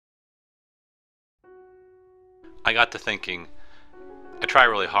I got to thinking, I try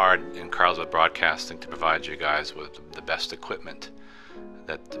really hard in Carlsbad Broadcasting to provide you guys with the best equipment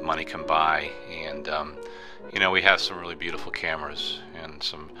that money can buy. And, we have some really beautiful cameras and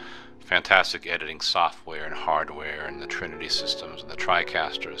some fantastic editing software and hardware and the Trinity systems and the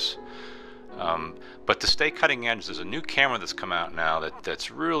TriCasters. But to stay cutting edge, there's a new camera that's come out now that's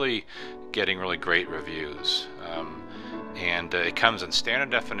really getting really great reviews. And it comes in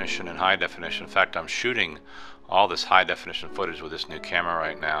standard definition and high definition. In fact, I'm shooting all this high definition footage with this new camera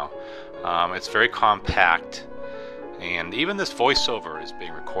right now. It's very compact, and even this voiceover is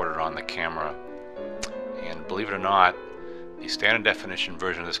being recorded on the camera. And believe it or not, the standard definition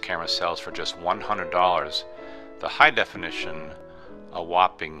version of this camera sells for just $100. The high definition, a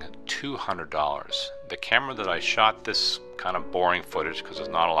whopping $200. The camera that I shot this kind of boring footage, because there's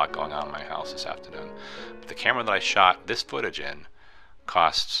not a lot going on in my house this afternoon, but the camera that I shot this footage in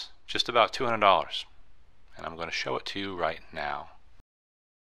costs just about $200. And I'm going to show it to you right now.